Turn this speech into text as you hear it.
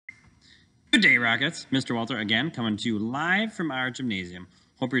Good day, Rockets. Mr. Walter again, coming to you live from our gymnasium.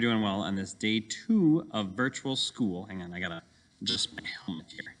 Hope you're doing well on this day 2 of virtual school. Hang on, I gotta adjust my helmet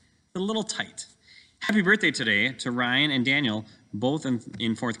here. It's a little tight. Happy birthday today to Ryan and Daniel, both in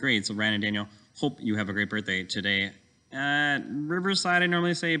 4th grade. So Ryan and Daniel, hope you have a great birthday today. At Riverside, I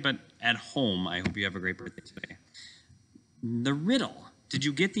normally say, but at home, I hope you have a great birthday today. The riddle. Did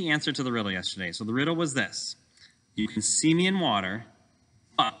you get the answer to the riddle yesterday? So the riddle was this. You can see me in water,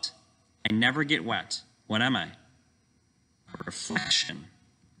 but I never get wet. What am I? A reflection.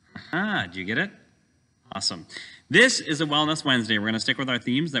 Did you get it? Awesome. This is a Wellness Wednesday. We're going to stick with our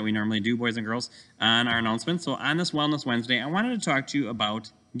themes that we normally do, boys and girls, on our announcements. So on this Wellness Wednesday, I wanted to talk to you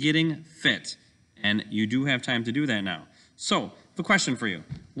about getting fit. And you do have time to do that now. So the question for you,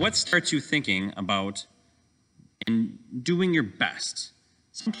 what starts you thinking about and doing your best?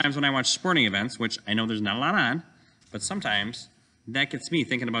 Sometimes when I watch sporting events, which I know there's not a lot on, but sometimes that gets me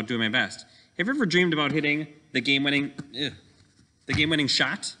thinking about doing my best. Have you ever dreamed about hitting the game-winning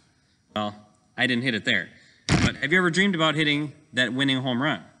shot? Well, I didn't hit it there. But have you ever dreamed about hitting that winning home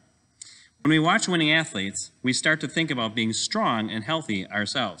run? When we watch winning athletes, we start to think about being strong and healthy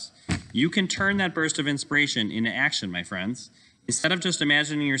ourselves. You can turn that burst of inspiration into action, my friends. Instead of just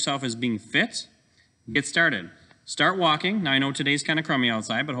imagining yourself as being fit, get started. Start walking. Now, I know today's kind of crummy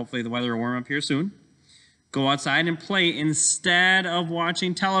outside, but hopefully the weather will warm up here soon. Go outside and play instead of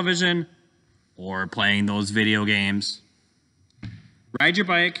watching television or playing those video games. Ride your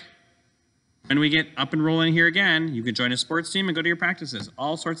bike. When we get up and rolling here again, you can join a sports team and go to your practices.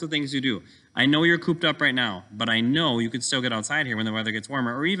 All sorts of things you do. I know you're cooped up right now, but I know you can still get outside here when the weather gets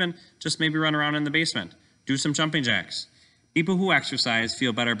warmer, or even just maybe run around in the basement. Do some jumping jacks. People who exercise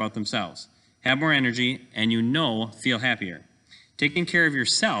feel better about themselves, have more energy, and feel happier. Taking care of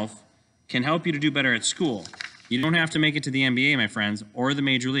yourself can help you to do better at school. You don't have to make it to the NBA, my friends, or the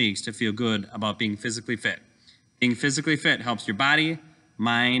major leagues to feel good about being physically fit. Being physically fit helps your body,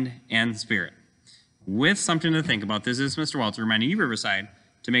 mind, and spirit. With something to think about, this is Mr. Walter reminding you, Riverside,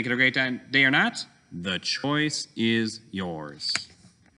 to make it a great day or not, the choice is yours.